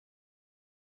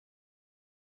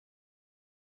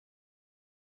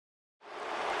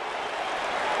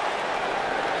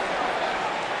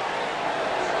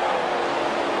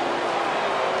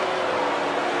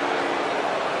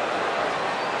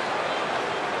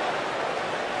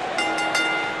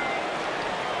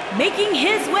Making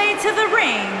his way to the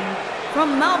ring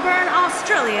from Melbourne,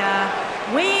 Australia,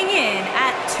 weighing in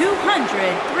at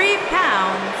 203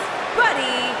 pounds,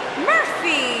 Buddy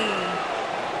Murphy.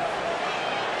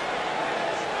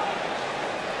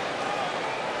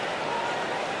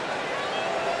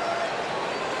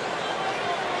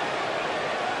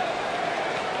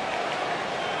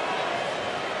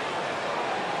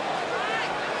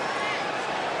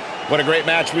 What a great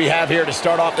match we have here to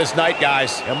start off this night,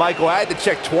 guys. And Michael, I had to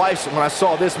check twice when I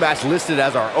saw this match listed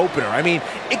as our opener. I mean,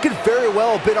 it could very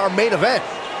well have been our main event.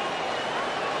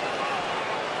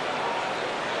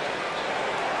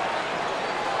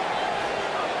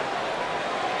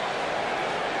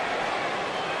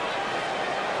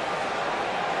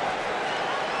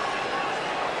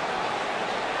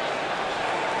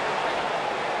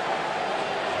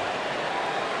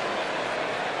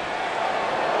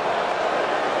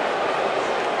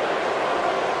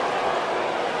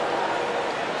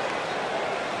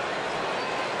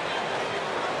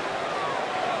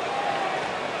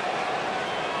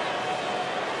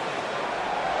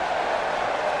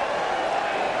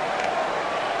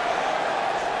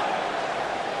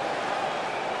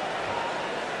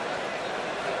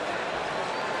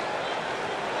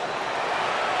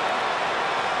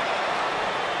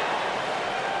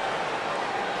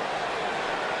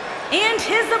 And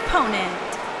his opponent,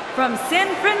 from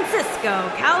San Francisco,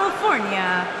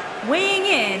 California, weighing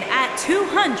in at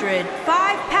 205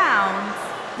 pounds,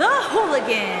 the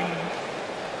Hooligan.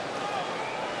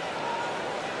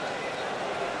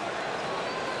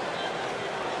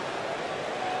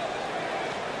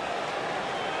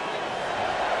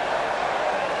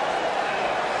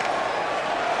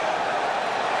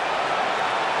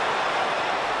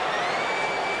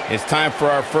 It's time for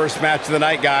our first match of the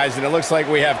night, guys, and it looks like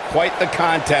we have quite the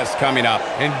contest coming up.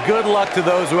 And good luck to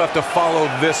those who have to follow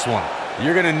this one.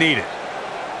 You're going to need it.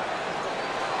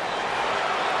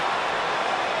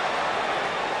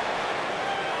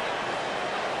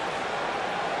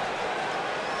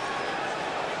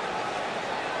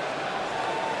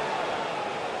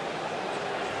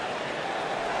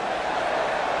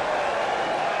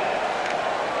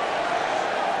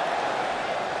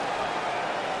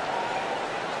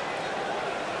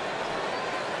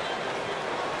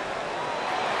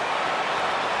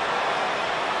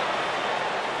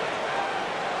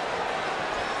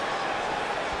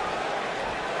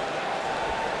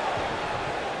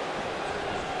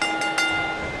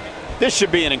 This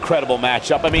should be an incredible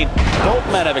matchup. I mean, both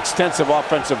men have extensive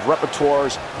offensive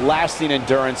repertoires, lasting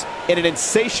endurance, and an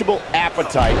insatiable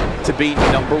appetite to be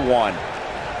number one.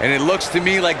 And it looks to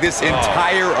me like this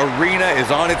entire arena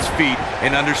is on its feet,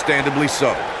 and understandably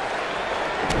so.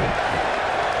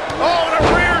 Oh, and a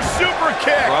rear super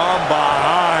kick! From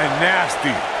behind,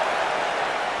 nasty.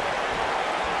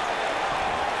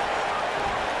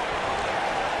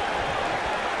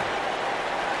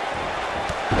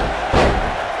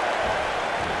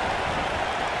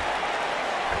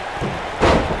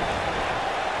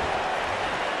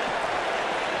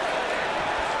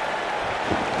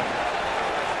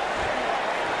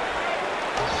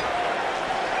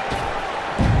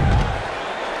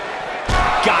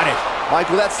 Got it.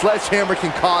 Michael, that sledgehammer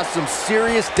can cause some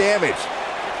serious damage.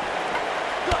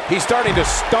 He's starting to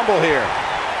stumble here.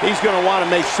 He's going to want to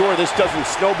make sure this doesn't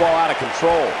snowball out of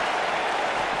control.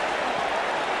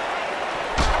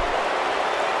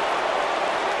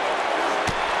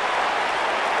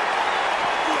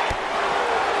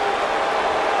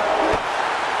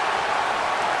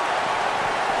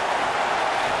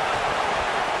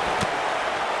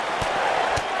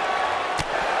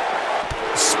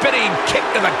 Spinning kick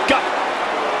to the gut.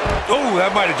 Oh,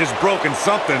 that might have just broken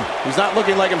something. He's not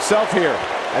looking like himself here.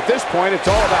 At this point, it's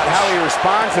all about how he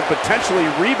responds and potentially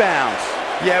rebounds.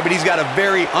 Yeah, but he's got a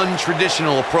very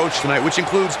untraditional approach tonight, which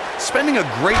includes spending a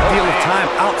great deal of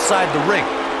time outside the ring.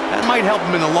 That might help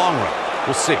him in the long run.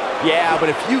 We'll see. Yeah,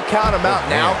 but if you count him out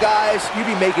now, guys, you'd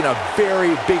be making a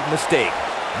very big mistake.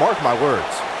 Mark my words.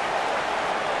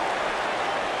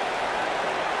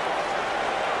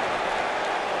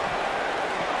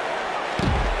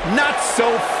 Not so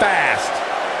fast.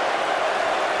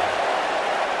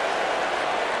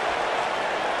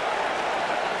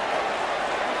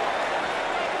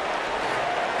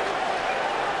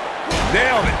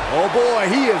 Nailed it. Oh boy,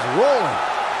 he is rolling.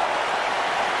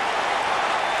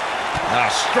 A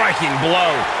striking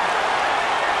blow.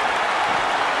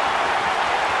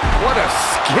 What a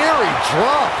scary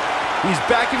drop. He's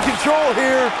back in control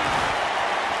here.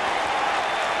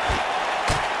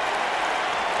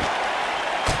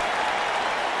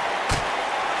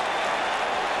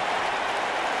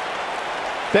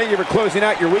 Thank you for closing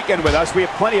out your weekend with us. We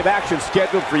have plenty of action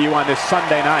scheduled for you on this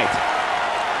Sunday night.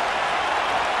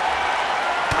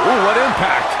 Ooh, what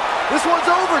impact. This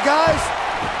one's over, guys.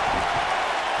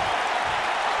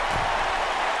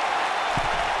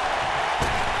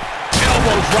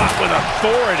 Elbow drop with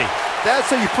authority. That's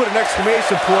how you put an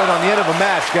exclamation point on the end of a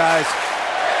match, guys.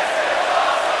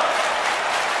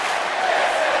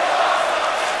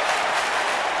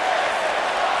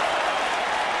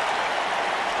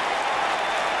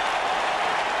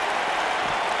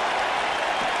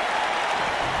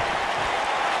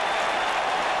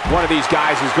 One of these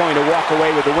guys is going to walk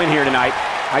away with the win here tonight.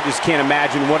 I just can't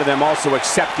imagine one of them also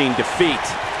accepting defeat.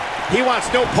 He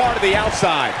wants no part of the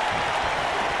outside.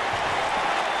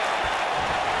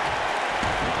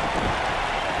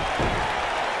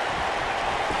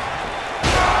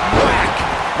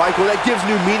 Whack! Michael, that gives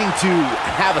new meaning to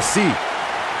have a seat.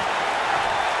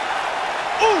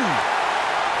 Ooh!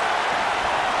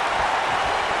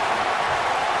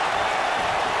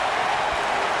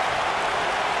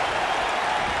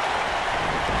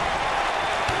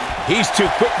 He's too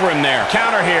quick for him there.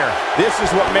 Counter here. This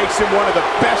is what makes him one of the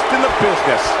best in the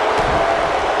business.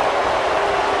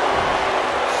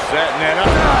 Setting it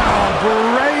up. Oh,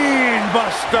 brain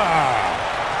buster.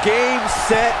 Game,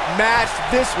 set, match.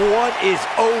 This one is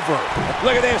over.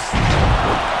 Look at this.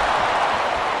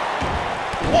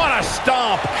 What a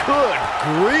stomp. Good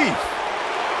grief.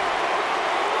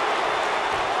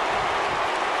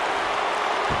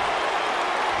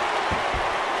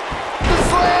 The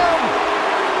slam.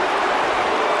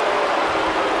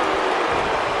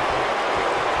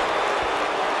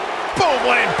 Boom,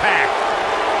 what impact.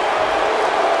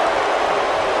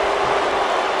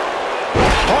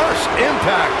 Harsh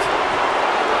impact.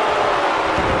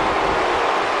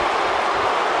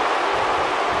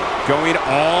 Going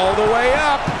all the way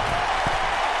up.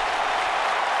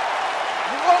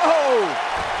 Whoa!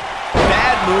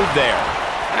 Bad move there.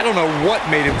 I don't know what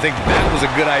made him think that was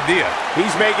a good idea.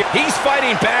 He's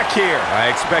fighting back here. I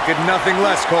expected nothing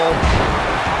less, Cole.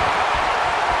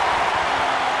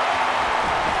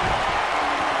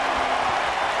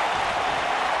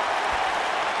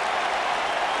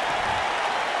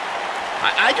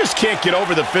 I just can't get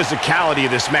over the physicality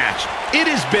of this match. It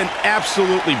has been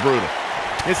absolutely brutal.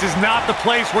 This is not the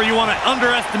place where you want to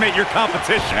underestimate your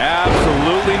competition.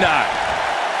 Absolutely not.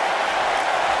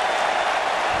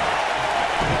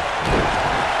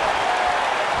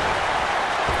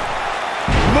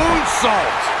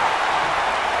 Moonsault.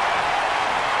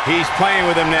 He's playing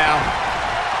with him now.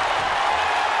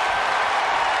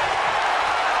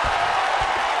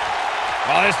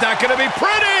 Oh, it's not going to be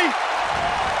pretty.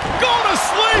 Go to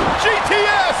sleep,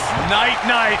 GTS. Night,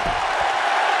 night.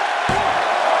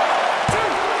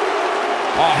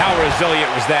 Oh, how resilient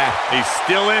was that? He's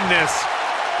still in this.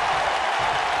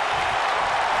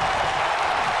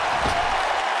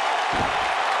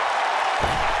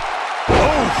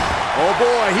 Oh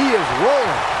boy, he is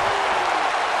rolling.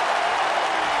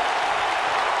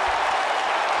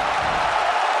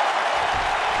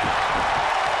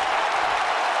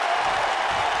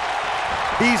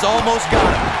 He's almost got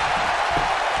him.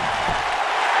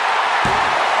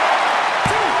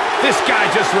 This guy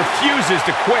just refuses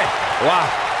to quit. Wow,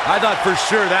 I thought for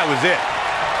sure that was it.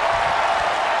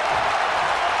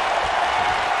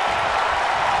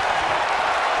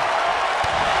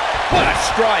 What a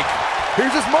strike.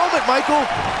 Here's his moment, Michael.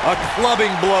 A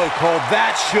clubbing blow, Cole.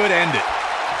 That should end it.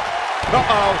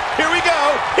 Uh-oh. Here we go.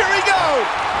 Here we go.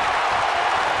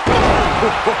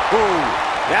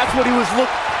 That's what he was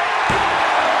looking.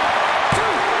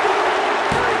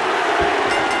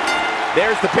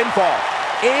 There's the pinfall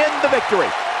and the victory.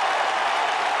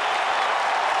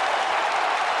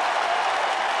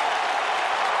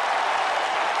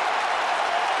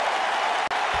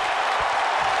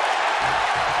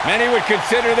 Many would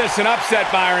consider this an upset,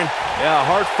 Byron. Yeah,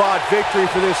 hard-fought victory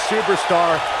for this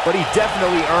superstar, but he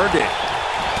definitely earned it.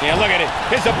 Yeah, look at it.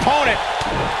 His opponent,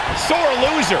 sore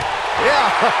loser.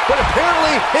 Yeah, but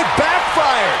apparently it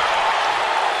backfired.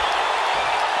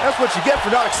 That's what you get for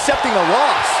not accepting a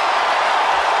loss.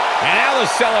 And now the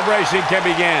celebration can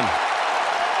begin.